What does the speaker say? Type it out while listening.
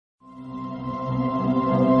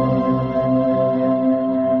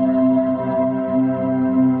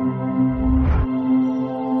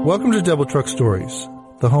Welcome to Double Truck Stories,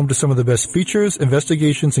 the home to some of the best features,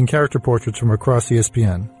 investigations, and character portraits from across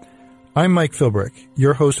ESPN. I'm Mike Philbrick,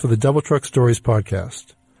 your host for the Double Truck Stories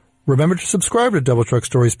podcast. Remember to subscribe to Double Truck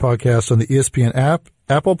Stories podcast on the ESPN app,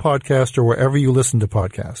 Apple Podcast, or wherever you listen to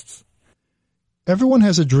podcasts. Everyone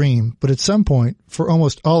has a dream, but at some point, for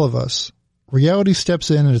almost all of us, reality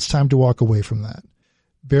steps in and it's time to walk away from that.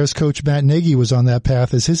 Bears coach Matt Nagy was on that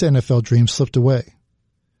path as his NFL dream slipped away.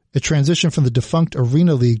 A transition from the defunct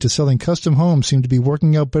Arena League to selling custom homes seemed to be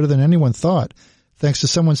working out better than anyone thought, thanks to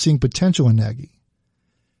someone seeing potential in Nagy.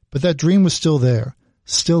 But that dream was still there,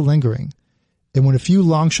 still lingering. And when a few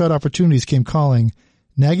long-shot opportunities came calling,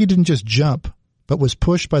 Nagy didn't just jump, but was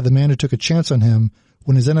pushed by the man who took a chance on him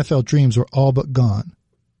when his NFL dreams were all but gone.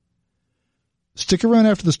 Stick around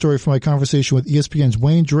after the story for my conversation with ESPN's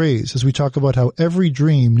Wayne Drehs as we talk about how every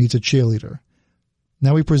dream needs a cheerleader.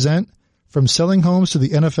 Now we present From Selling Homes to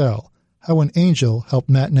the NFL, How an Angel Helped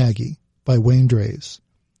Matt Nagy by Wayne Drehs.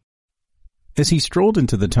 As he strolled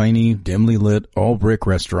into the tiny, dimly lit, all-brick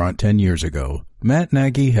restaurant 10 years ago, Matt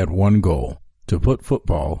Nagy had one goal: to put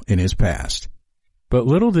football in his past. But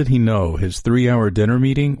little did he know his 3-hour dinner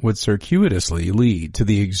meeting would circuitously lead to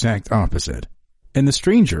the exact opposite. And the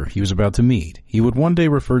stranger he was about to meet, he would one day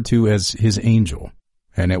refer to as his angel.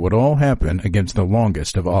 And it would all happen against the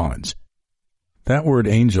longest of odds. That word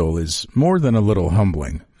angel is more than a little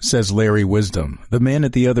humbling, says Larry Wisdom, the man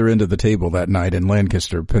at the other end of the table that night in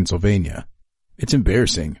Lancaster, Pennsylvania. It's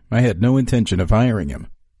embarrassing. I had no intention of hiring him.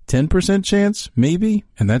 10% chance? Maybe?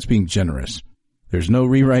 And that's being generous. There's no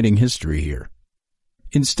rewriting history here.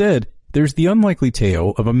 Instead, there's the unlikely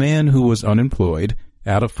tale of a man who was unemployed,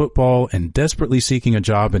 out of football, and desperately seeking a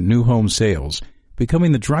job in new home sales,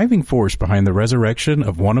 becoming the driving force behind the resurrection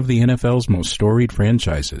of one of the NFL's most storied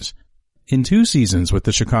franchises. In 2 seasons with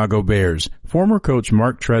the Chicago Bears, former coach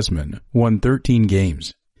Mark Tresman won 13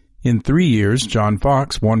 games. In 3 years, John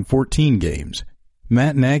Fox won 14 games.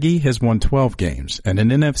 Matt Nagy has won 12 games and an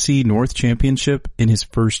NFC North championship in his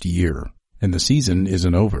first year. And the season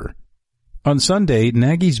isn't over. On Sunday,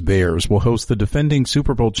 Nagy's Bears will host the defending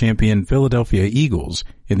Super Bowl champion Philadelphia Eagles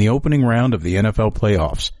in the opening round of the NFL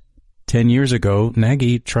playoffs. 10 years ago,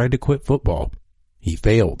 Nagy tried to quit football. He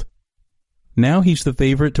failed. Now he's the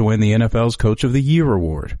favorite to win the NFL's Coach of the Year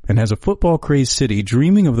award and has a football-crazed city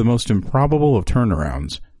dreaming of the most improbable of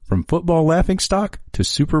turnarounds, from football laughingstock to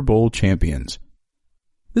Super Bowl champions.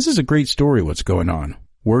 This is a great story what's going on.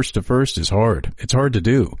 Worst to first is hard. It's hard to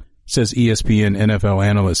do, says ESPN NFL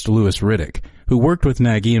analyst Louis Riddick, who worked with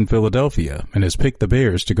Nagy in Philadelphia and has picked the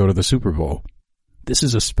Bears to go to the Super Bowl. This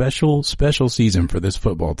is a special, special season for this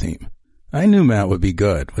football team. I knew Matt would be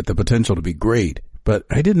good, with the potential to be great, but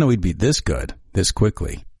I didn't know he'd be this good, this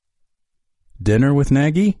quickly. Dinner with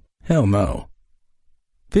Nagy? Hell no.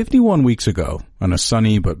 51 weeks ago, on a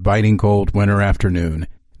sunny but biting cold winter afternoon,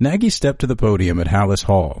 Nagy stepped to the podium at Hallis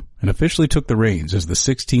Hall and officially took the reins as the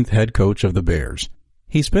 16th head coach of the Bears.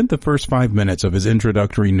 He spent the first 5 minutes of his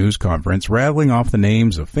introductory news conference rattling off the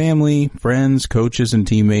names of family, friends, coaches, and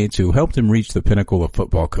teammates who helped him reach the pinnacle of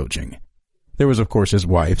football coaching. There was, of course, his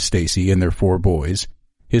wife, Stacy, and their 4 boys,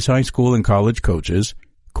 his high school and college coaches,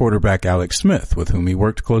 quarterback Alex Smith, with whom he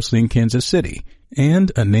worked closely in Kansas City, and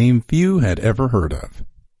a name few had ever heard of.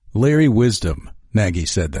 Larry Wisdom, Nagy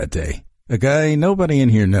said that day. A guy nobody in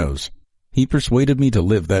here knows. He persuaded me to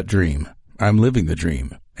live that dream. I'm living the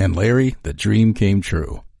dream. And Larry, the dream came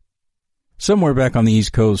true. Somewhere back on the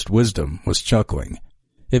East Coast, Wisdom was chuckling.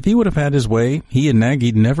 If he would have had his way, he and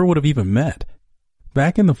Nagy never would have even met.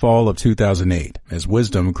 Back in the fall of 2008, as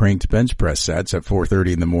Wisdom cranked bench press sets at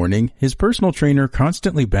 4:30 in the morning, his personal trainer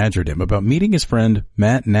constantly badgered him about meeting his friend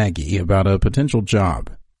Matt Nagy about a potential job.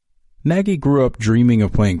 Nagy grew up dreaming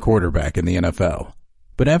of playing quarterback in the NFL.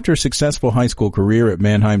 But after a successful high school career at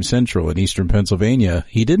Manheim Central in eastern Pennsylvania,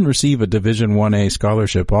 he didn't receive a Division I-A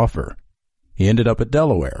scholarship offer. He ended up at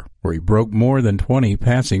Delaware, where he broke more than 20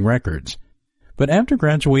 passing records. But after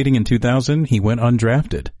graduating in 2000, he went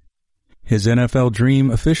undrafted. His NFL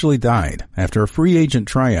dream officially died after a free agent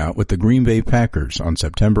tryout with the Green Bay Packers on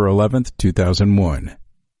September 11, 2001.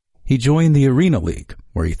 He joined the Arena League,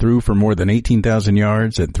 where he threw for more than 18,000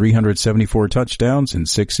 yards and 374 touchdowns in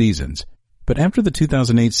 6 seasons. But after the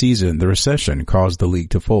 2008 season, the recession caused the league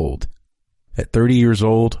to fold. At 30 years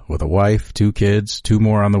old, with a wife, 2 kids, 2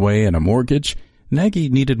 more on the way, and a mortgage, Nagy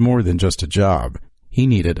needed more than just a job. He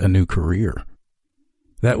needed a new career.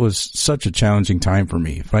 That was such a challenging time for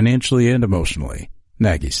me, financially and emotionally,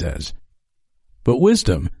 Nagy says. But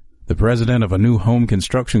Wisdom, the president of a new home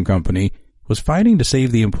construction company, was fighting to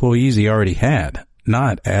save the employees he already had,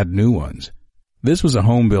 not add new ones. This was a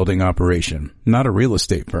home building operation, not a real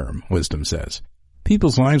estate firm, Wisdom says.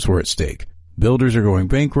 People's lives were at stake. Builders are going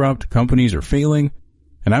bankrupt, companies are failing,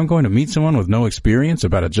 and I'm going to meet someone with no experience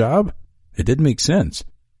about a job? It didn't make sense.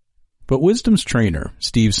 But Wisdom's trainer,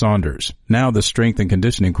 Steve Saunders, now the strength and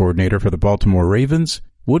conditioning coordinator for the Baltimore Ravens,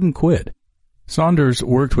 wouldn't quit. Saunders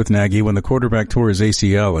worked with Nagy when the quarterback tore his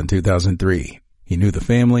ACL in 2003. He knew the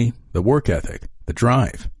family, the work ethic, the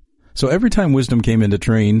drive. So every time Wisdom came in to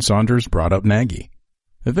train, Saunders brought up Nagy.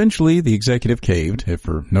 Eventually, the executive caved, if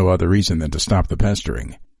for no other reason than to stop the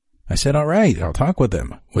pestering. I said, all right, I'll talk with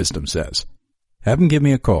him, Wisdom says. Have him give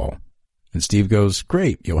me a call. And Steve goes,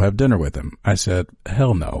 great, you'll have dinner with him. I said,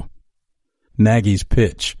 hell no. Nagy's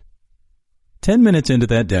pitch. 10 minutes into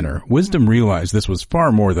that dinner, Wisdom realized this was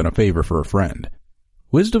far more than a favor for a friend.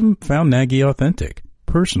 Wisdom found Nagy authentic,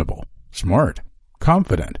 personable, smart,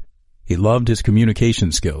 confident. He loved his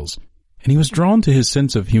communication skills, and he was drawn to his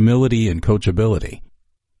sense of humility and coachability.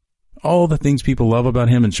 All the things people love about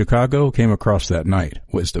him in Chicago came across that night,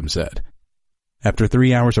 Wisdom said. After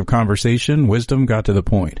 3 hours of conversation, Wisdom got to the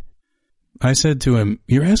point. I said to him,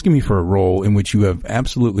 you're asking me for a role in which you have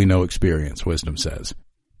absolutely no experience, Wisdom says.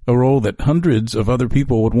 A role that hundreds of other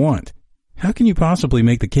people would want. How can you possibly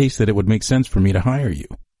make the case that it would make sense for me to hire you?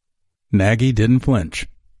 Nagy didn't flinch.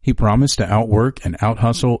 He promised to outwork and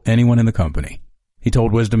out-hustle anyone in the company. He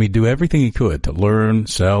told Wisdom he'd do everything he could to learn,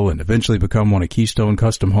 sell, and eventually become one of Keystone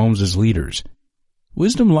Custom Homes' leaders.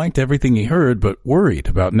 Wisdom liked everything he heard, but worried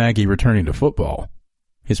about Nagy returning to football.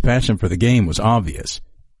 His passion for the game was obvious.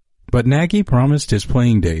 But Nagy promised his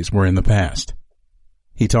playing days were in the past.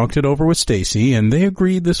 He talked it over with Stacy, and they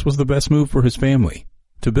agreed this was the best move for his family,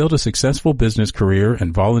 to build a successful business career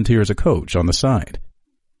and volunteer as a coach on the side.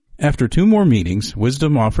 After 2 more meetings,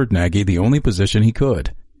 Wisdom offered Nagy the only position he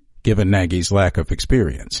could, given Nagy's lack of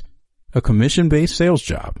experience, a commission-based sales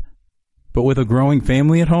job. But with a growing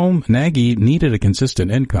family at home, Nagy needed a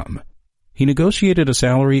consistent income. He negotiated a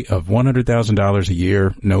salary of $100,000 a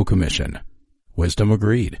year, no commission. Wisdom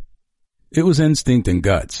agreed. It was instinct and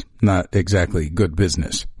guts, not exactly good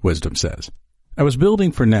business, Wisdom says. I was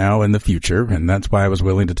building for now and the future, and that's why I was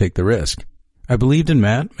willing to take the risk. I believed in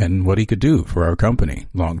Matt and what he could do for our company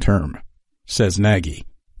long term. Says Nagy.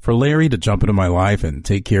 For Larry to jump into my life and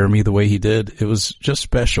take care of me the way he did, it was just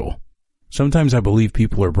special. Sometimes I believe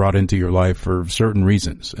people are brought into your life for certain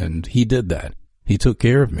reasons, and he did that. He took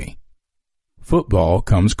care of me. Football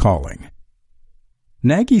comes calling.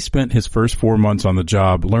 Nagy spent his first 4 months on the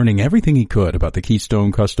job learning everything he could about the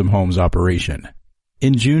Keystone Custom Homes operation.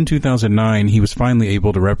 In June 2009, he was finally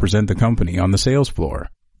able to represent the company on the sales floor.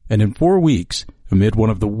 And in 4 weeks, amid one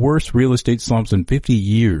of the worst real estate slumps in 50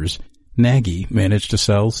 years, Nagy managed to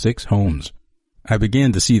sell 6 homes. I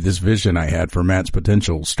began to see this vision I had for Matt's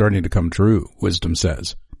potential starting to come true, Wisdom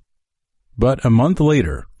says. But a month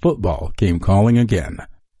later, football came calling again.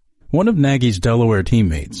 One of Nagy's Delaware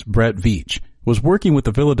teammates, Brett Veach, was working with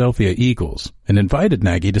the Philadelphia Eagles and invited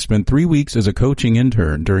Nagy to spend 3 weeks as a coaching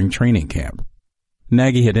intern during training camp.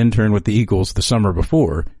 Nagy had interned with the Eagles the summer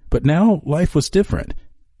before, but now life was different.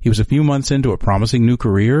 He was a few months into a promising new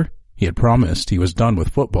career. He had promised he was done with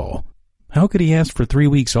football. How could he ask for 3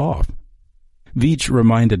 weeks off? Veach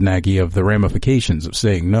reminded Nagy of the ramifications of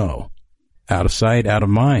saying no. Out of sight, out of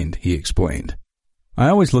mind, he explained. I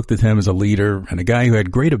always looked at him as a leader and a guy who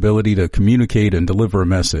had great ability to communicate and deliver a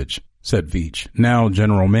message, said Veach, now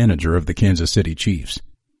general manager of the Kansas City Chiefs.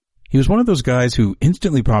 He was one of those guys who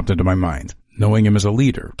instantly popped into my mind, knowing him as a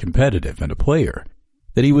leader, competitive, and a player,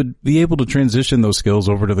 that he would be able to transition those skills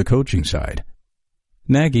over to the coaching side.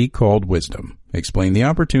 Nagy called Wisdom, explained the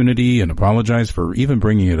opportunity, and apologized for even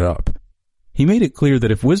bringing it up. He made it clear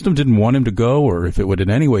that if Wisdom didn't want him to go or if it would in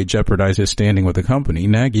any way jeopardize his standing with the company,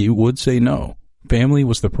 Nagy would say no. Family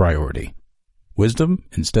was the priority. Wisdom,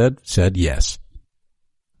 instead, said yes.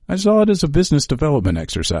 I saw it as a business development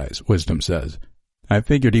exercise, Wisdom says. I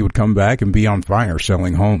figured he would come back and be on fire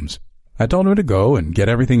selling homes. I told him to go and get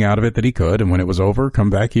everything out of it that he could, and when it was over, come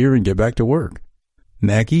back here and get back to work.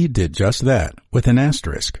 Nagy did just that, with an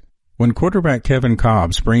asterisk. When quarterback Kevin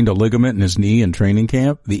Cobb sprained a ligament in his knee in training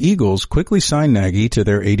camp, the Eagles quickly signed Nagy to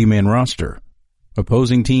their 80-man roster.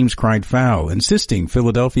 Opposing teams cried foul, insisting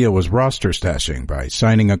Philadelphia was roster stashing by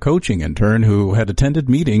signing a coaching intern who had attended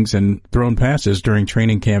meetings and thrown passes during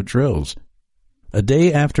training camp drills. A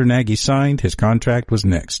day after Nagy signed, his contract was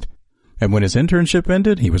nixed. And when his internship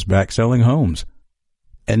ended, he was back selling homes.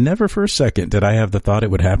 And never for a second did I have the thought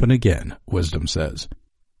it would happen again, Wisdom says.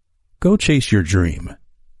 Go chase your dream.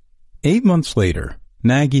 8 months later,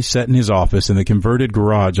 Nagy sat in his office in the converted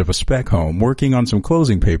garage of a spec home working on some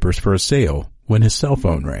closing papers for a sale when his cell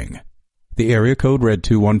phone rang. The area code read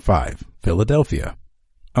 215, Philadelphia.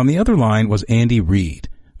 On the other line was Andy Reid,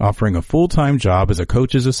 offering a full-time job as a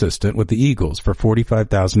coach's assistant with the Eagles for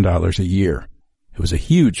 $45,000 a year. It was a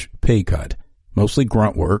huge pay cut, mostly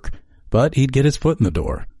grunt work, but he'd get his foot in the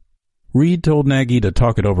door. Reed told Nagy to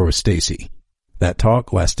talk it over with Stacy. That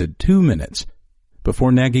talk lasted 2 minutes.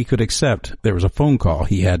 Before Nagy could accept, there was a phone call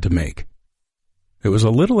he had to make. It was a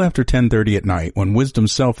little after 10:30 at night when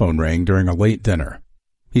Wisdom's cell phone rang during a late dinner.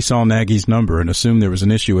 He saw Nagy's number and assumed there was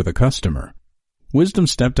an issue with a customer. Wisdom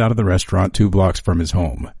stepped out of the restaurant 2 blocks from his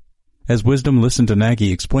home. As Wisdom listened to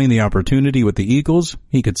Nagy explain the opportunity with the Eagles,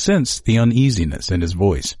 he could sense the uneasiness in his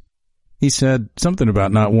voice. He said something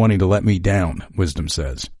about not wanting to let me down, Wisdom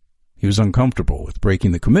says. He was uncomfortable with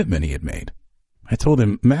breaking the commitment he had made. I told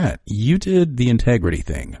him, Matt, you did the integrity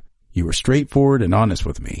thing. You were straightforward and honest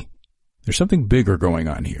with me. There's something bigger going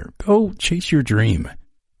on here. Go chase your dream.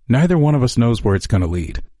 Neither one of us knows where it's going to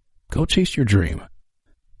lead. Go chase your dream.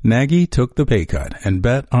 Nagy took the pay cut and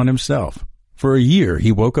bet on himself. For a year,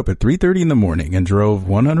 he woke up at 3:30 in the morning and drove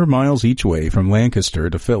 100 miles each way from Lancaster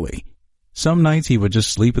to Philly. Some nights he would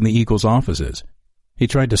just sleep in the Eagles' offices. He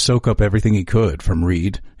tried to soak up everything he could from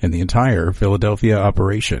Reed and the entire Philadelphia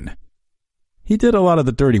operation. He did a lot of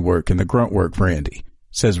the dirty work and the grunt work for Andy,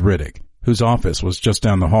 says Riddick, whose office was just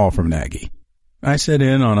down the hall from Nagy. I sat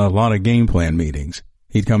in on a lot of game plan meetings.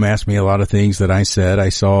 He'd come ask me a lot of things that I said I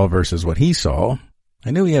saw versus what he saw.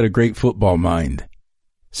 I knew he had a great football mind,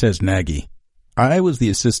 says Nagy. I was the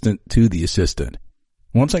assistant to the assistant.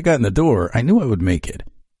 Once I got in the door, I knew I would make it.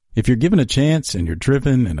 If you're given a chance and you're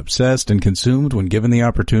driven and obsessed and consumed when given the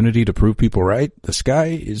opportunity to prove people right, the sky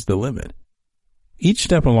is the limit. Each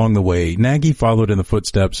step along the way, Nagy followed in the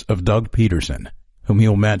footsteps of Doug Peterson, whom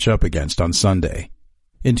he'll match up against on Sunday.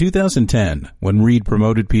 In 2010, when Reed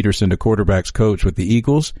promoted Peterson to quarterbacks coach with the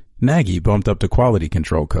Eagles, Nagy bumped up to quality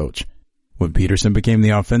control coach. When Peterson became the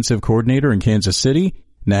offensive coordinator in Kansas City,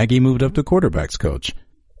 Nagy moved up to quarterbacks coach.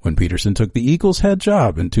 When Peterson took the Eagles' head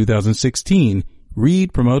job in 2016,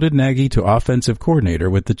 Reed promoted Nagy to offensive coordinator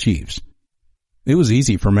with the Chiefs. It was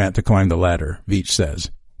easy for Matt to climb the ladder, Veach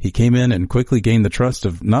says. He came in and quickly gained the trust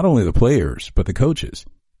of not only the players, but the coaches.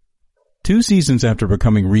 2 seasons after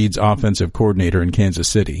becoming Reed's offensive coordinator in Kansas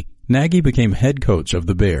City, Nagy became head coach of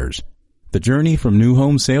the Bears. The journey from new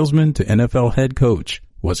home salesman to NFL head coach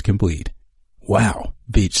was complete. Wow,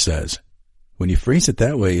 Veach says. When you phrase it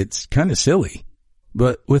that way, it's kind of silly.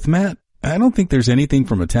 But with Matt, I don't think there's anything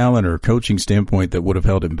from a talent or coaching standpoint that would have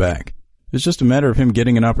held him back. It's just a matter of him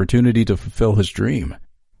getting an opportunity to fulfill his dream.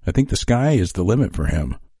 I think the sky is the limit for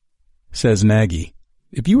him. Says Nagy,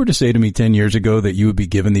 if you were to say to me 10 years ago that you would be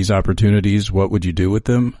given these opportunities, what would you do with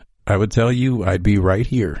them? I would tell you I'd be right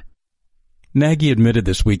here. Nagy admitted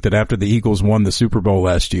this week that after the Eagles won the Super Bowl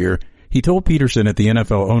last year, he told Peterson at the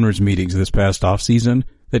NFL owners' meetings this past offseason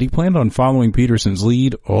that he planned on following Peterson's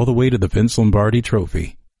lead all the way to the Vince Lombardi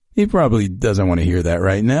Trophy. He probably doesn't want to hear that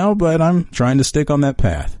right now, but I'm trying to stick on that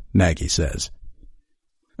path, Nagy says.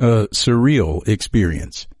 A surreal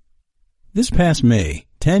experience. This past May,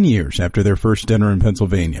 10 years after their first dinner in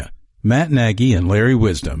Pennsylvania, Matt Nagy and Larry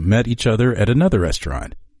Wisdom met each other at another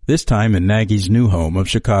restaurant, this time in Nagy's new home of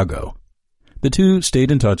Chicago. The two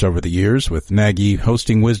stayed in touch over the years, with Nagy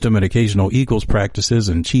hosting Wisdom at occasional Eagles practices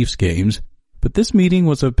and Chiefs games, but this meeting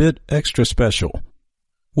was a bit extra special.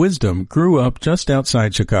 Wisdom grew up just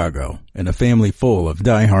outside Chicago in a family full of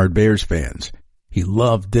diehard Bears fans. He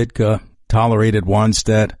loved Ditka, tolerated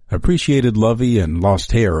Wannstedt, appreciated Lovey, and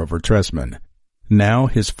lost hair over Tressman. Now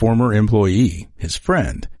his former employee, his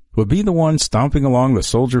friend, would be the one stomping along the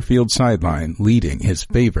Soldier Field sideline leading his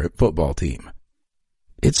favorite football team.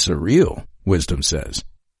 It's surreal, Wisdom says.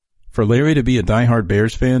 For Larry to be a diehard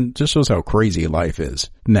Bears fan just shows how crazy life is,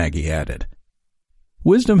 Nagy added.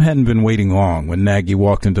 Wisdom hadn't been waiting long when Nagy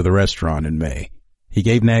walked into the restaurant in May. He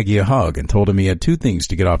gave Nagy a hug and told him he had 2 things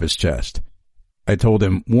to get off his chest. I told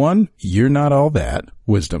him, 1, you're not all that,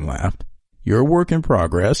 Wisdom laughed. You're a work in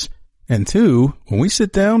progress. And 2, when we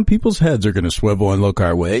sit down, people's heads are going to swivel and look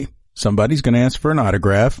our way. Somebody's going to ask for an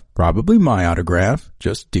autograph, probably my autograph.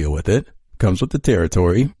 Just deal with it. Comes with the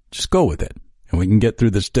territory. Just go with it, and we can get through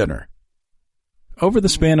this dinner. Over the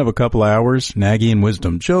span of a couple hours, Nagy and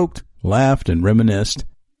Wisdom joked, laughed, and reminisced.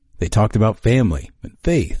 They talked about family and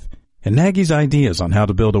faith and Nagy's ideas on how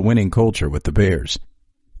to build a winning culture with the Bears.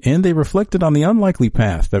 And they reflected on the unlikely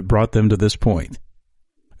path that brought them to this point.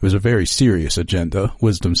 It was a very serious agenda,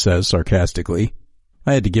 Wisdom says sarcastically.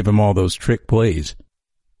 I had to give him all those trick plays.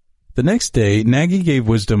 The next day, Nagy gave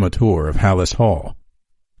Wisdom a tour of Hallis Hall.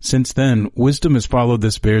 Since then, Wisdom has followed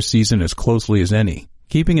this Bears season as closely as any,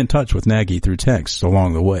 keeping in touch with Nagy through texts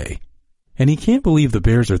along the way. And he can't believe the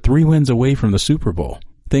Bears are 3 wins away from the Super Bowl,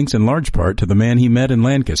 thanks in large part to the man he met in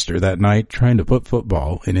Lancaster that night trying to put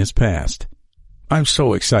football in his past. I'm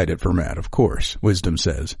so excited for Matt, of course, Wisdom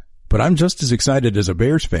says, but I'm just as excited as a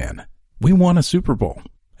Bears fan. We won a Super Bowl,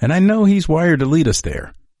 and I know he's wired to lead us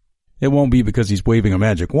there. It won't be because he's waving a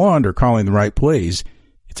magic wand or calling the right plays.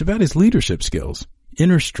 It's about his leadership skills,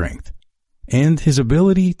 inner strength, and his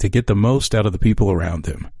ability to get the most out of the people around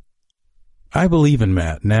him. I believe in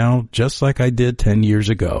Matt now just like I did 10 years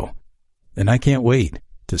ago, and I can't wait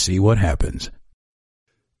to see what happens.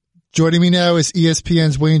 Joining me now is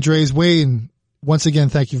ESPN's Wayne Drehs. Wayne, once again,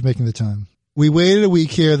 thank you for making the time. We waited a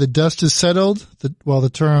week here. The dust has settled. While the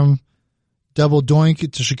term double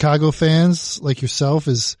doink to Chicago fans like yourself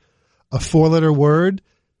is a 4-letter word,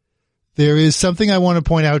 there is something I want to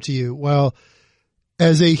point out to you. Well,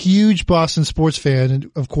 as a huge Boston sports fan,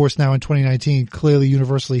 and of course now in 2019, clearly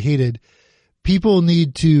universally hated, people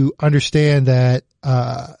need to understand that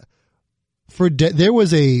there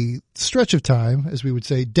was a stretch of time, as we would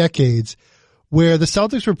say, decades, where the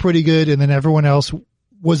Celtics were pretty good and then everyone else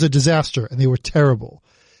was a disaster and they were terrible.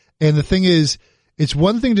 And the thing is, it's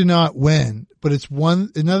one thing to not win, but it's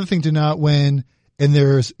another thing to not win and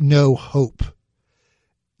there's no hope.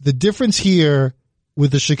 The difference here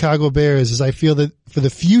with the Chicago Bears is I feel that for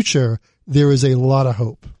the future, there is a lot of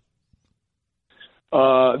hope.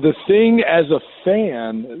 The thing as a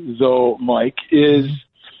fan, though, Mike, is,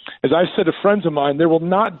 as I've said to friends of mine, there will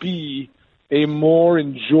not be a more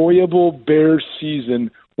enjoyable Bears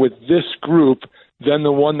season with this group than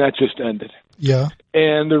the one that just ended. Yeah.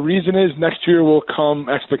 And the reason is next year will come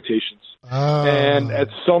expectations. And at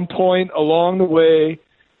some point along the way,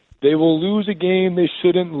 they will lose a game they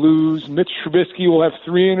shouldn't lose. Mitch Trubisky will have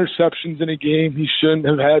 3 interceptions in a game he shouldn't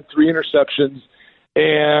have had 3 interceptions.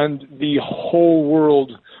 And the whole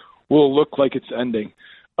world will look like it's ending.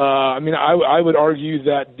 I would argue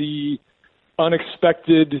that the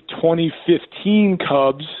unexpected 2015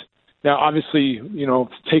 Cubs, now obviously,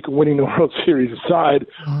 take winning the World Series aside,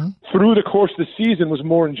 through the course of the season was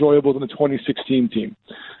more enjoyable than the 2016 team,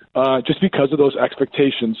 just because of those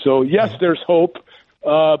expectations. So, yes, there's hope,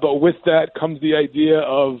 but with that comes the idea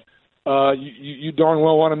of you darn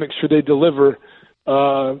well want to make sure they deliver,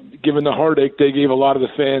 given the heartache they gave a lot of the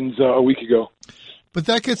fans a week ago. But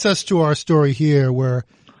that gets us to our story here, where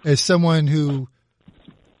as someone who,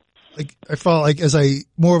 I felt as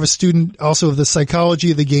more of a student also of the psychology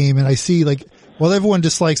of the game, and I see while everyone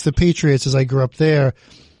dislikes the Patriots as I grew up there,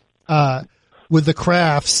 with the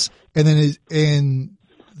Crafts and then in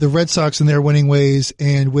the Red Sox and their winning ways,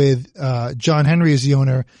 and with John Henry as the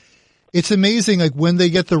owner, it's amazing when they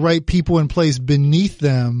get the right people in place beneath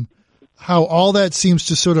them, how all that seems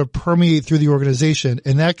to sort of permeate through the organization.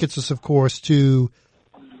 And that gets us, of course, to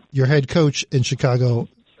your head coach in Chicago,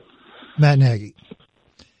 Matt Nagy.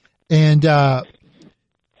 And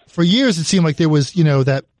for years, it seemed like there was,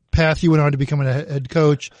 that path you went on to becoming a head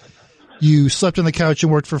coach. You slept on the couch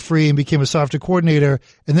and worked for free and became a software coordinator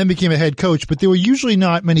and then became a head coach. But there were usually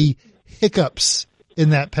not many hiccups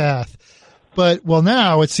in that path. But,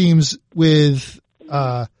 now it seems with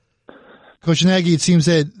Coach Nagy, it seems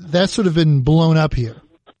that that's sort of been blown up here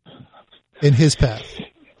in his path.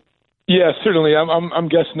 Yeah, certainly. I'm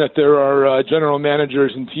guessing that there are general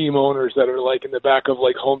managers and team owners that are in the back of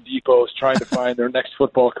Home Depots trying to find their next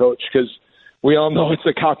football coach, because we all know it's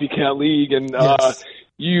a copycat league, and yes.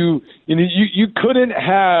 You couldn't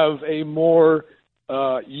have a more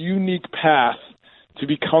unique path to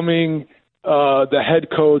becoming the head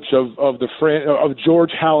coach of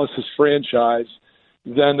George Halas's franchise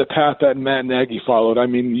than the path that Matt Nagy followed. I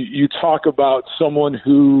mean, you talk about someone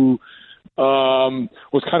who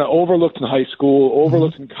was kind of overlooked in high school,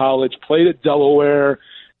 overlooked in college, played at Delaware,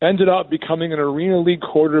 ended up becoming an Arena League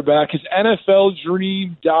quarterback. His NFL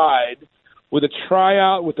dream died with a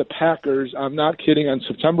tryout with the Packers. I'm not kidding. On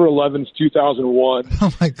September 11th, 2001.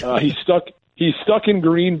 Oh my God. He's stuck in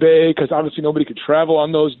Green Bay because obviously nobody could travel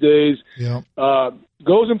on those days. Yeah.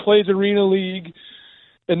 Goes and plays Arena League.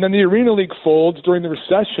 And then the Arena League folds during the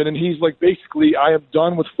recession, and he's basically, I am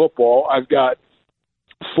done with football. I've got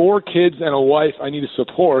 4 kids and a wife I need to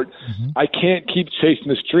support. Mm-hmm. I can't keep chasing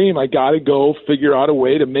this dream. I got to go figure out a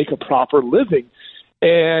way to make a proper living.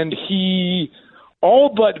 And he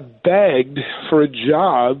all but begged for a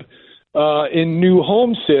job in new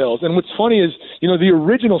home sales. And what's funny is, the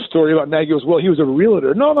original story about Nagy was, he was a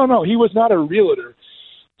realtor. No, he was not a realtor.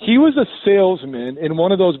 He was a salesman in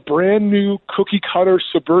one of those brand new cookie cutter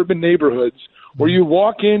suburban neighborhoods where you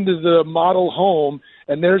walk into the model home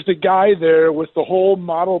and there's the guy there with the whole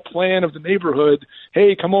model plan of the neighborhood.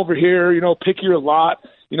 Hey, come over here, pick your lot.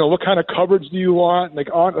 What kind of cupboards do you want?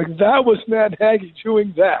 That was Matt Nagy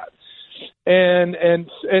doing that. and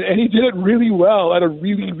he did it really well at a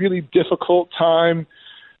really, really difficult time,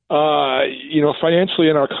 financially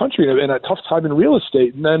in our country, and a tough time in real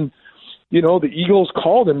estate. And then, the Eagles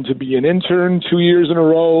called him to be an intern 2 years in a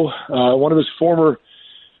row. One of his former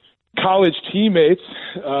college teammates,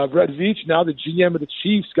 Brett Veach, now the GM of the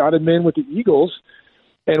Chiefs, got him in with the Eagles.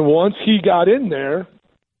 And once he got in there,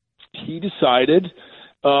 he decided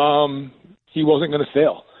he wasn't going to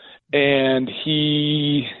fail. And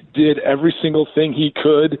he did every single thing he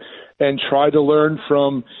could and tried to learn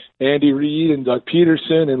from Andy Reid and Doug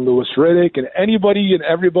Peterson and Louis Riddick and anybody and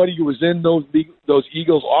everybody who was in those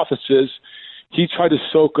Eagles offices. He tried to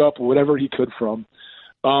soak up whatever he could from.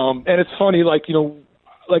 And it's funny, like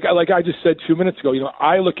I just said 2 minutes ago,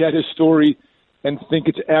 I look at his story and think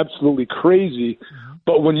it's absolutely crazy.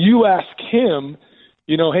 But when you ask him,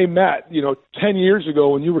 hey, Matt, 10 years ago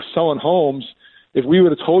when you were selling homes, if we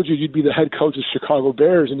would have told you you'd be the head coach of the Chicago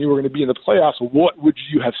Bears and you were going to be in the playoffs, what would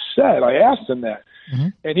you have said? I asked him that. Mm-hmm.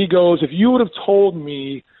 And he goes, if you would have told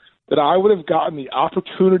me that I would have gotten the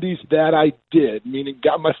opportunities that I did, meaning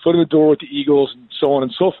got my foot in the door with the Eagles and so on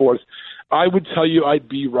and so forth, I would tell you I'd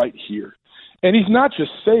be right here. And he's not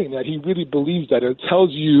just saying that. He really believes that. It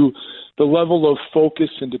tells you the level of focus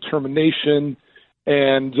and determination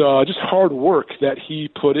and just hard work that he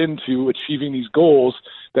put into achieving these goals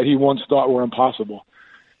that he once thought were impossible.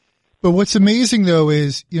 But what's amazing, though,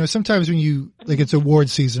 is, sometimes when you, it's award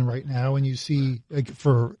season right now, and you see,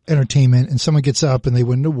 for entertainment, and someone gets up and they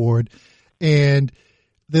win an award, and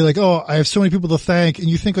they're like, oh, I have so many people to thank, and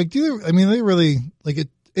you think, they really,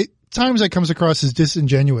 times that comes across as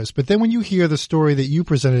disingenuous. But then when you hear the story that you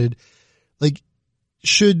presented,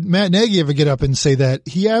 should Matt Nagy ever get up and say that?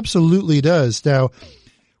 He absolutely does. Now,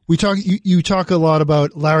 you talk a lot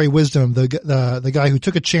about Larry Wisdom, the guy who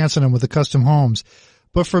took a chance on him with the custom homes.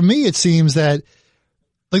 But for me, it seems that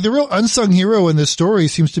the real unsung hero in this story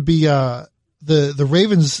seems to be the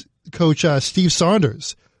Ravens coach Steve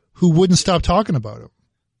Saunders, who wouldn't stop talking about him.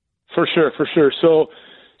 For sure. So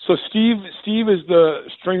Steve is the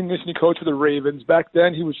strength and conditioning coach of the Ravens. Back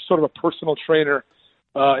then, he was sort of a personal trainer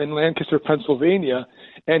in Lancaster, Pennsylvania,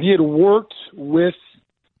 and he had worked with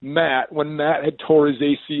Matt when Matt had tore his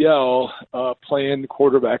ACL playing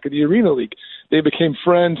quarterback in the Arena League. They became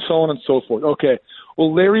friends, so on and so forth. Okay,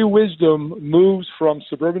 well, Larry Wisdom moves from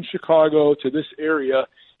suburban Chicago to this area.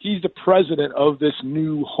 He's the president of this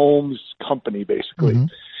new homes company, basically,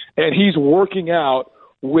 and he's working out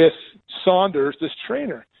with Saunders, this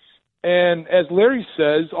trainer. And as Larry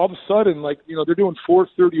says, all of a sudden, they're doing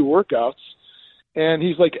 4:30 workouts, and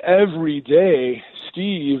he's like, every day,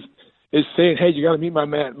 Steve is saying, hey, you got to meet my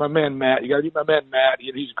man Matt. You got to meet my man Matt.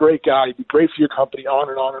 He's a great guy. He'd be great for your company, on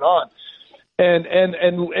and on and on. And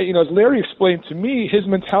as Larry explained to me, his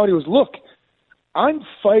mentality was, look, I'm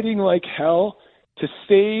fighting like hell to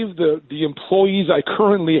save the employees I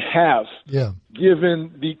currently have,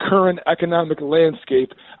 given the current economic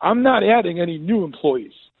landscape. I'm not adding any new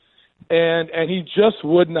employees. And he just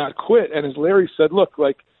would not quit. And as Larry said, look,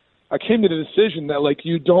 I came to the decision that,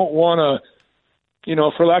 you don't want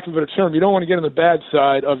to, for lack of a better term, you don't want to get on the bad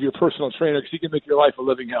side of your personal trainer because he can make your life a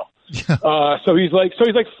living hell. So he's like,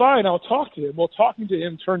 fine, I'll talk to him. Well, talking to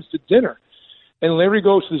him turns to dinner. And Larry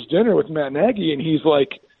goes to this dinner with Matt Nagy, and he's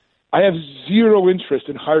like, I have zero interest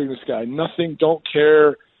in hiring this guy. Nothing, don't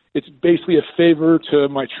care. It's basically a favor to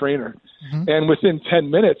my trainer. Mm-hmm. And within 10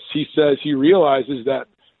 minutes, he says he realizes that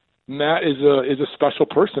Matt is a special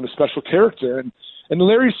person, a special character. And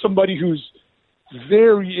Larry's somebody who's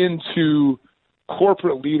very into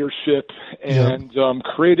corporate leadership and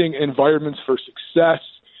creating environments for success.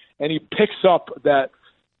 And he picks up that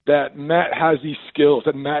Matt has these skills,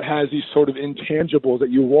 that Matt has these sort of intangibles that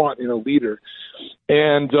you want in a leader.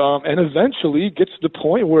 And eventually gets to the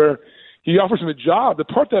point where he offers him a job. The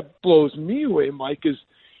part that blows me away, Mike, is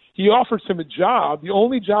he offers him a job. The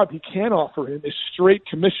only job he can offer him is straight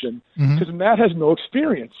commission because Matt has no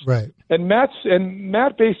experience. Right. And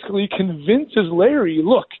Matt basically convinces Larry,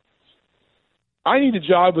 look, I need a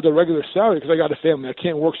job with a regular salary because I got a family. I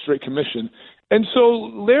can't work straight commission. And so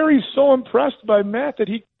Larry's so impressed by Matt that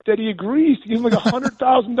he agrees to give him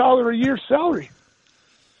 $100,000 a year salary.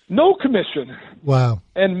 No commission. Wow.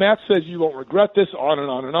 And Matt says, you won't regret this, on and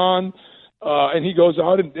on and on. And he goes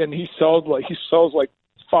out and he sells like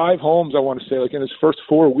 5 homes, I want to say, in his first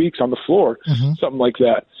 4 weeks on the floor, something like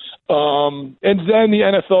that. And then the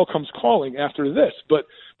NFL comes calling after this. But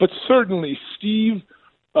certainly Steve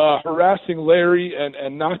harassing Larry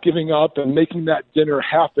and not giving up and making that dinner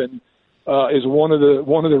happen is one of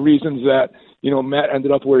the reasons that Matt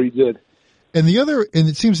ended up where he did. And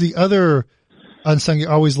it seems the other unsung,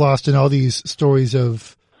 always lost in all these stories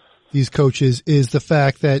of these coaches is the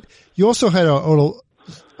fact that you also had a little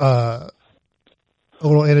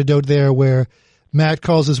anecdote there where Matt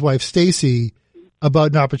calls his wife Stacy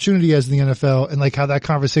about an opportunity he has in the NFL, and like how that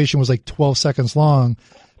conversation was like 12 seconds long,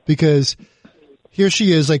 because here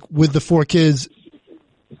she is like with the 4 kids,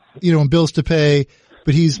 and bills to pay,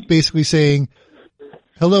 but he's basically saying,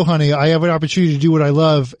 hello, honey, I have an opportunity to do what I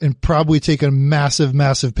love and probably take a massive,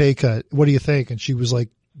 massive pay cut. What do you think? And she was like,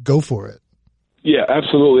 go for it. Yeah,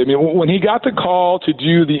 absolutely. I mean, when he got the call to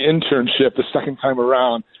do the internship the second time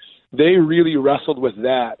around, they really wrestled with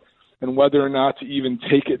that and whether or not to even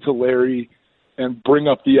take it to Larry and bring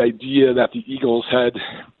up the idea that the Eagles had,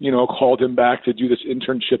 called him back to do this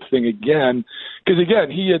internship thing again. Because, again,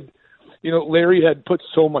 he had, Larry had put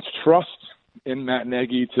so much trust in Matt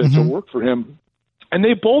Nagy to work for him. And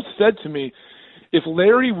they both said to me, if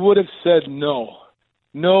Larry would have said no,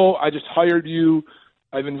 I just hired you,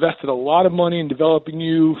 I've invested a lot of money in developing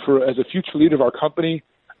you as a future leader of our company,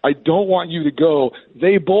 I don't want you to go,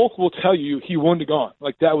 they both will tell you he wouldn't have gone.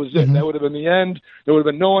 Like, that was it. That would have been the end. There would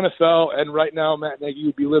have been no NFL, and right now Matt Nagy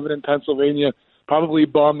would be living in Pennsylvania, probably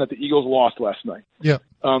bummed that the Eagles lost last night. Yeah.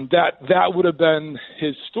 That would have been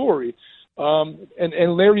his story.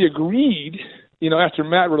 And Larry agreed, after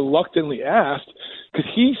Matt reluctantly asked, because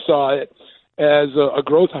he saw it as a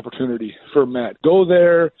growth opportunity for Matt. Go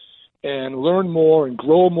there and learn more and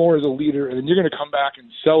grow more as a leader, and then you're going to come back and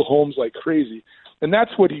sell homes like crazy. And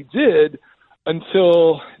that's what he did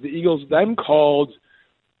until the Eagles then called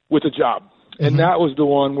with a job. And that was the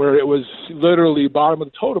one where it was literally bottom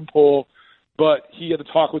of the totem pole, but he had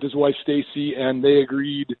to talk with his wife, Stacy, and they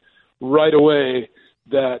agreed right away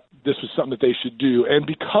that this was something that they should do. And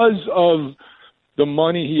because of the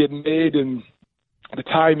money he had made and the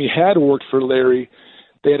time he had worked for Larry,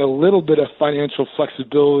 they had a little bit of financial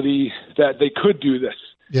flexibility that they could do this.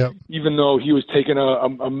 Yeah. Even though he was taking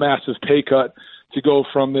a massive pay cut to go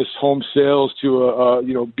from this home sales to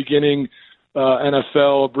a beginning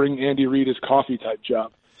NFL, bring Andy Reid his coffee type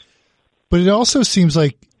job. But it also seems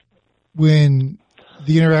like when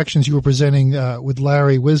the interactions you were presenting with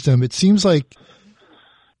Larry Wisdom, it seems like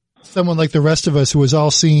someone like the rest of us who has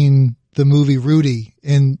all seen the movie Rudy,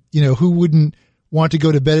 and who wouldn't want to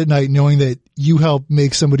go to bed at night knowing that you helped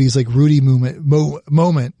make somebody's like Rudy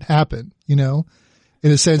moment happen, in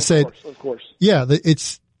a sense that, of course. Yeah,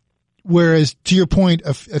 it's, whereas to your point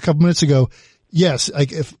a couple minutes ago, yes,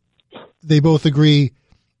 like if they both agree,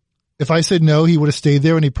 if I said no, he would have stayed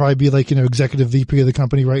there and he'd probably be like, executive VP of the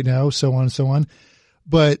company right now, so on and so on.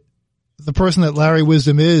 But the person that Larry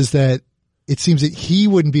Wisdom is, that it seems that he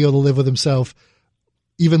wouldn't be able to live with himself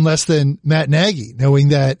even less than Matt Nagy, knowing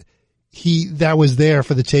that that was there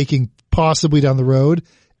for the taking possibly down the road,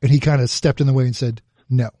 and he kind of stepped in the way and said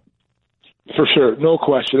no. For sure. No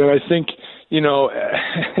question. And I think,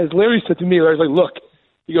 as Larry said to me, Larry's like, look,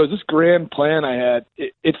 he goes, this grand plan I had,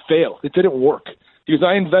 it failed. It didn't work. He goes,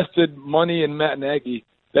 I invested money in Matt Nagy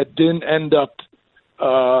that didn't end up,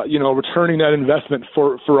 returning that investment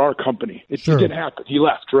for our company. It didn't happen. He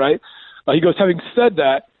left, right? He goes, having said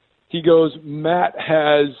that, he goes, Matt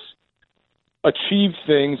has achieved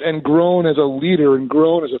things and grown as a leader and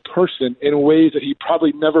grown as a person in ways that he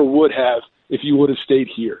probably never would have if he would have stayed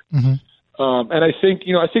here. And I think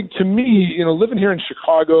to me, living here in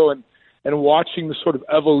Chicago and watching the sort of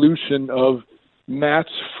evolution of Matt's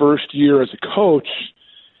first year as a coach,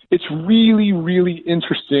 it's really, really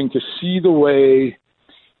interesting to see the way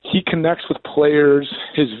he connects with players,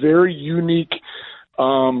 his very unique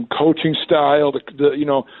coaching style,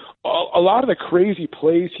 a lot of the crazy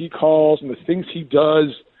plays he calls and the things he does,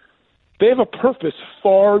 they have a purpose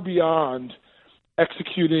far beyond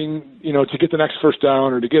executing, to get the next first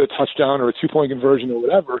down or to get a touchdown or a 2-point conversion or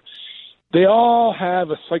whatever. They all have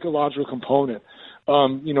a psychological component.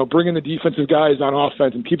 Bringing the defensive guys on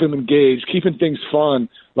offense and keeping them engaged, keeping things fun,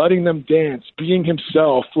 letting them dance, being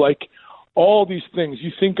himself, like all these things.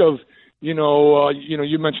 You think of, you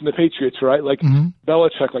mentioned the Patriots, right? Like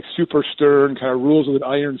Belichick, like super stern, kind of rules with an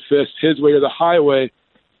iron fist, his way or the highway.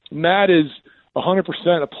 Matt is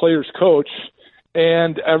 100% a player's coach.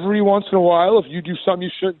 And every once in a while, if you do something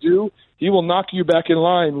you shouldn't do, he will knock you back in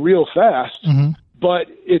line real fast. But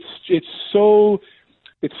it's so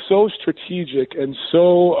strategic and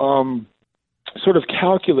so sort of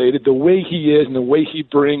calculated, the way he is and the way he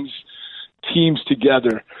brings teams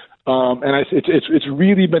together. And it's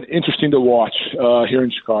really been interesting to watch here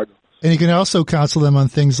in Chicago. And you can also counsel them on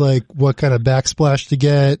things like what kind of backsplash to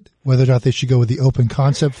get, whether or not they should go with the open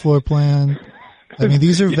concept floor plan. I mean,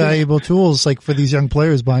 these are valuable tools, like for these young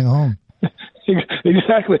players buying a home.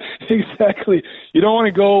 Exactly. You don't want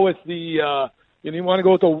to go with the You want to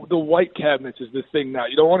go with the white cabinets is the thing now.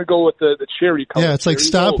 You don't want to go with the cherry color. Yeah, it's like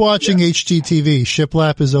stop watching HGTV.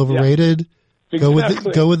 Shiplap is overrated. Yeah.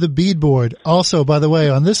 Exactly. Go with the beadboard. Also, by the way,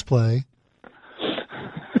 on this play,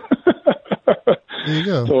 there you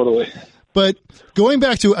go. Totally. But going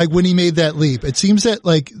back to when he made that leap, it seems that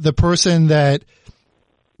the person that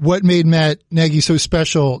what made Matt Nagy so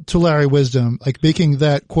special to Larry Wisdom, making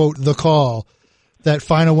that quote the call, that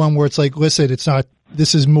final one where it's listen, it's not.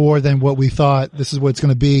 This is more than what we thought. This is what it's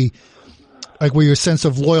going to be. Where your sense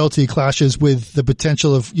of loyalty clashes with the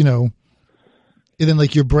potential of, and then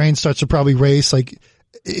your brain starts to probably race.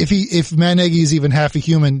 If Matt Nagy is even half a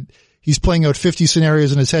human, he's playing out 50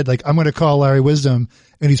 scenarios in his head. I'm going to call Larry Wisdom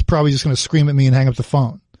and he's probably just going to scream at me and hang up the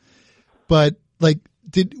phone. But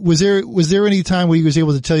was there any time where he was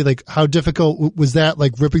able to tell you how difficult was that,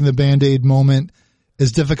 ripping the Band-Aid moment,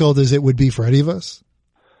 as difficult as it would be for any of us?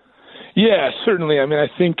 Yeah, certainly. I mean, I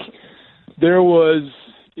think there was,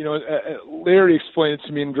 Larry explained it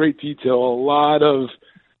to me in great detail, a lot of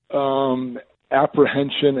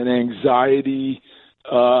apprehension and anxiety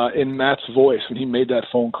in Matt's voice when he made that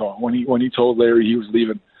phone call, when he told Larry he was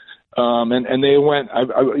leaving. And they went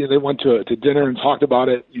to dinner and talked about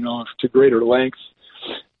it, to greater length.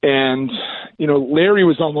 And, Larry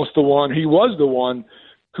was almost he was the one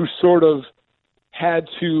who sort of had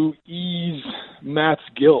to ease Matt's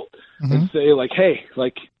guilt. Mm-hmm. And say hey,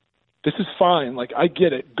 this is fine. I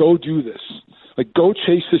get it. Go do this. Go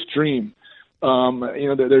chase this dream.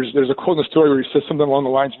 There's a quote in the story where he says something along the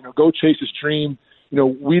lines, go chase this dream.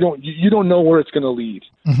 You don't know where it's going to lead.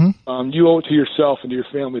 Mm-hmm. You owe it to yourself and to your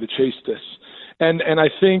family to chase this. And I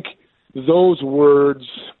think those words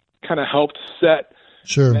kind of helped set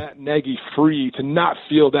Matt Nagy free to not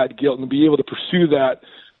feel that guilt and be able to pursue that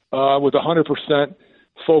with 100%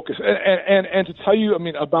 focus. And to tell you,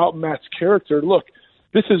 about Matt's character, look,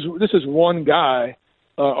 this is one guy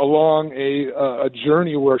along a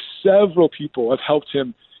journey where several people have helped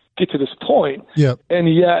him get to this point. Yep.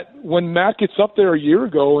 And yet, when Matt gets up there a year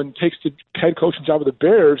ago and takes the head coaching job of the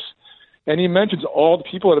Bears, and he mentions all the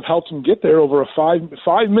people that have helped him get there over 5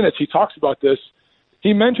 minutes, he talks about this.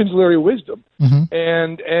 He mentions Larry Wisdom, mm-hmm.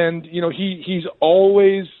 and he's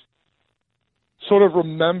always sort of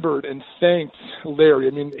remembered and thanked Larry.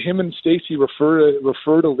 Him and Stacy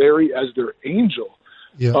refer to Larry as their angel.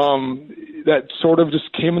 Yeah. That sort of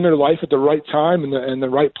just came in their life at the right time and the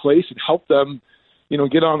right place and helped them,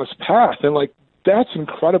 get on this path. And that's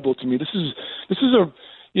incredible to me. This is a,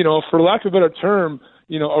 for lack of a better term,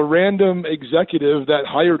 a random executive that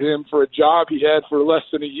hired him for a job he had for less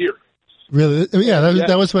than a year. Really? Yeah.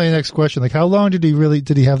 That was my next question. How long did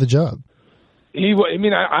he have the job?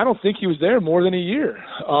 I don't think he was there more than a year.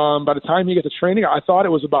 By the time he got the training, I thought it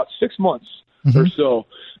was about 6 months mm-hmm. or so,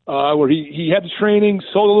 where he had the training,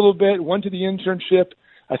 sold a little bit, went to the internship,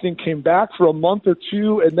 I think came back for a month or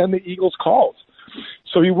two, and then the Eagles called.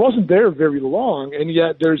 So he wasn't there very long, and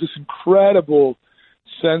yet there's this incredible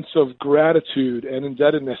sense of gratitude and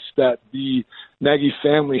indebtedness that the Nagy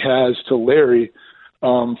family has to Larry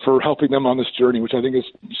for helping them on this journey, which I think is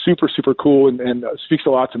super, super cool and speaks a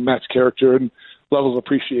lot to Matt's character and level of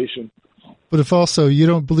appreciation. But if also you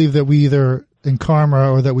don't believe that we either in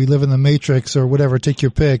karma or that we live in the matrix or whatever, take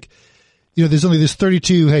your pick, there's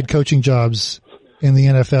 32 head coaching jobs in the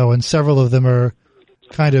NFL and several of them are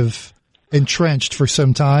kind of entrenched for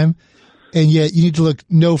some time. And yet you need to look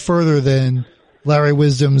no further than Larry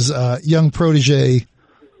Wisdom's young protege,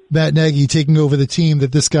 Matt Nagy, taking over the team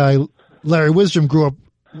that this guy, Larry Wisdom, grew up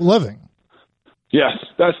loving. Yes,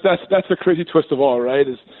 that's the crazy twist of all, right?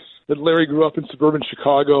 Is that Larry grew up in suburban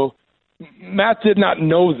Chicago. Matt did not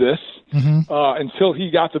know this mm-hmm. Until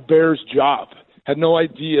he got the Bears job. Had no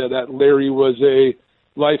idea that Larry was a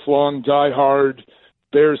lifelong, diehard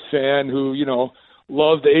Bears fan who,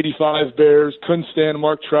 loved the '85 Bears, couldn't stand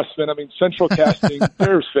Mark Trestman. Central casting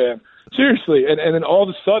Bears fan. Seriously, and then all of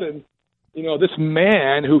a sudden, this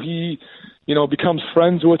man who he becomes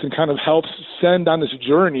friends with and kind of helps send on this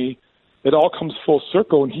journey, it all comes full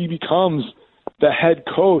circle, and he becomes the head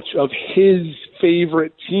coach of his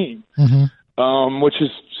favorite team, mm-hmm. Which is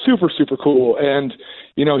super, super cool. And,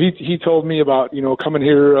 he told me about, coming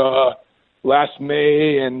here last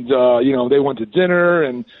May, and, they went to dinner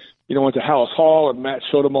and, went to Hallis Hall, and Matt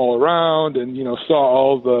showed them all around and, saw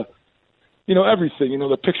all the, everything,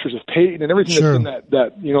 the pictures of Peyton and everything sure. that's in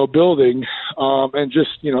that building. And just,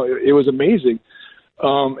 it was amazing.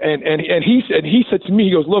 And he said to me,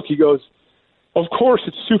 he goes, of course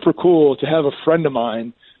it's super cool to have a friend of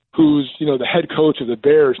mine who's, the head coach of the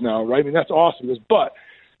Bears now, right? That's awesome. He goes, but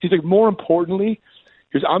he's like, more importantly,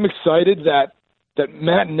 I'm excited that that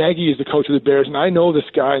Matt Nagy is the coach of the Bears, and I know this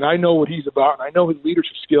guy, and I know what he's about, and I know his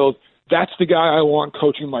leadership skills. That's the guy I want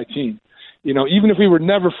coaching my team. Even if we were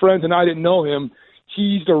never friends and I didn't know him,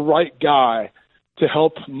 he's the right guy to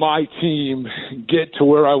help my team get to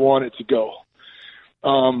where I want it to go,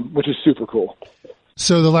 which is super cool.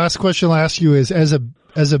 So the last question I'll ask you is, as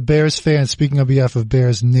a Bears fan, speaking on behalf of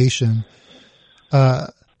Bears Nation, now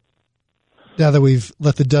that we've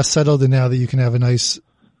let the dust settle and now that you can have a nice,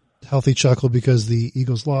 healthy chuckle because the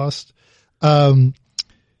Eagles lost, do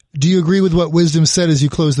you agree with what Wisdom said as you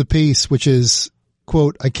close the piece, which is,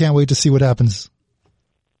 quote, "I can't wait to see what happens"?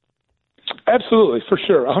 Absolutely, for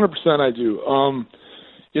sure. 100% I do.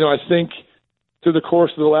 I think through the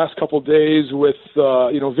course of the last couple of days with,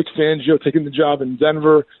 Vic Fangio taking the job in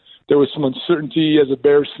Denver, there was some uncertainty as a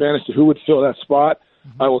Bears fan as to who would fill that spot.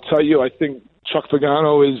 Mm-hmm. I will tell you, I think Chuck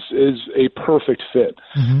Pagano is a perfect fit.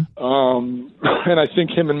 Mm-hmm. And I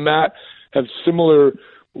think him and Matt have similar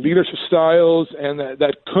leadership styles, and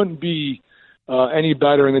that couldn't be any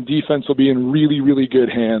better, and the defense will be in really, really good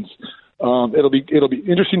hands. It'll be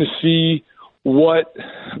interesting to see what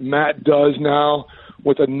Matt does now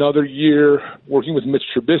with another year working with Mitch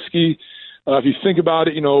Trubisky. If you think about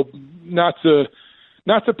it, not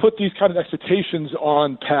to put these kind of expectations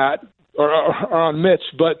on Pat or on Mitch,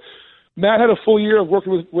 but Matt had a full year of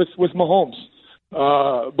working with Mahomes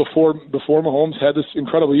before Mahomes had this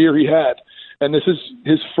incredible year he had, and this is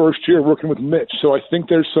his first year working with Mitch. So I think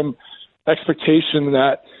there's some expectation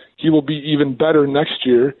that he will be even better next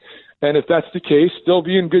year. And if that's the case, they'll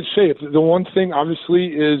be in good shape. The one thing, obviously,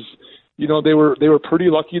 is they were pretty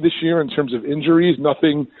lucky this year in terms of injuries.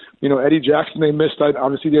 Nothing, Eddie Jackson they missed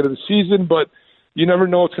obviously the end of the season, but you never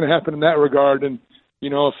know what's going to happen in that regard. And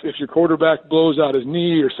if your quarterback blows out his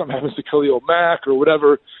knee or something happens to Khalil Mack or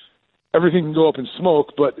whatever, everything can go up in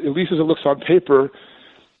smoke. But at least as it looks on paper,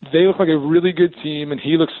 they look like a really good team, and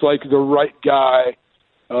he looks like the right guy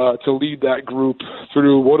to lead that group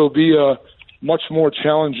through what will be a much more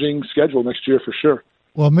challenging schedule next year for sure.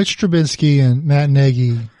 Well, Mitch Trubisky and Matt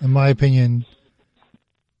Nagy, in my opinion,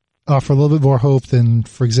 offer a little bit more hope than,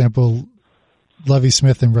 for example, Lovie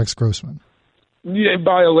Smith and Rex Grossman. Yeah,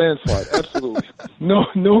 by a landslide, absolutely.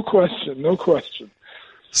 No question.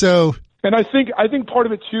 So, and I think part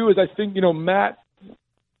of it too is I think Matt.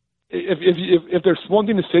 If there's one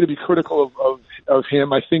thing to say to be critical of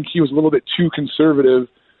him, I think he was a little bit too conservative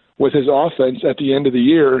with his offense at the end of the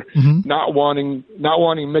year, mm-hmm. not wanting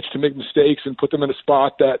Mitch to make mistakes and put them in a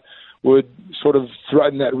spot that would sort of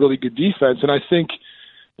threaten that really good defense. And I think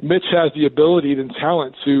Mitch has the ability and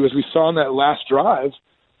talent to, as we saw in that last drive,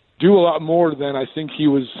 do a lot more than I think he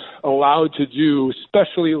was allowed to do,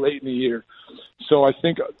 especially late in the year. So I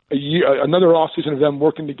think another offseason of them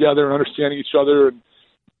working together and understanding each other, and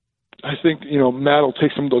I think Matt will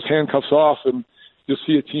take some of those handcuffs off, and you'll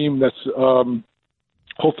see a team that's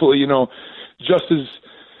hopefully just as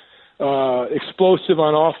explosive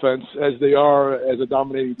on offense as they are as a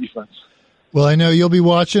dominating defense. Well, I know you'll be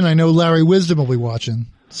watching. I know Larry Wisdom will be watching.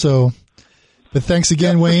 So, but thanks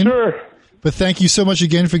again, Wayne. Sure. But thank you so much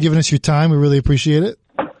again for giving us your time. We really appreciate it.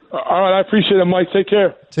 All right, I appreciate it, Mike. Take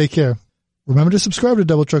care. Take care. Remember to subscribe to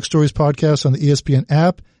Double Truck Stories podcast on the ESPN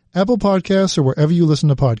app, Apple Podcasts, or wherever you listen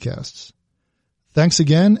to podcasts. Thanks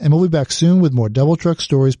again, and we'll be back soon with more Double Truck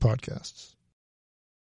Stories podcasts.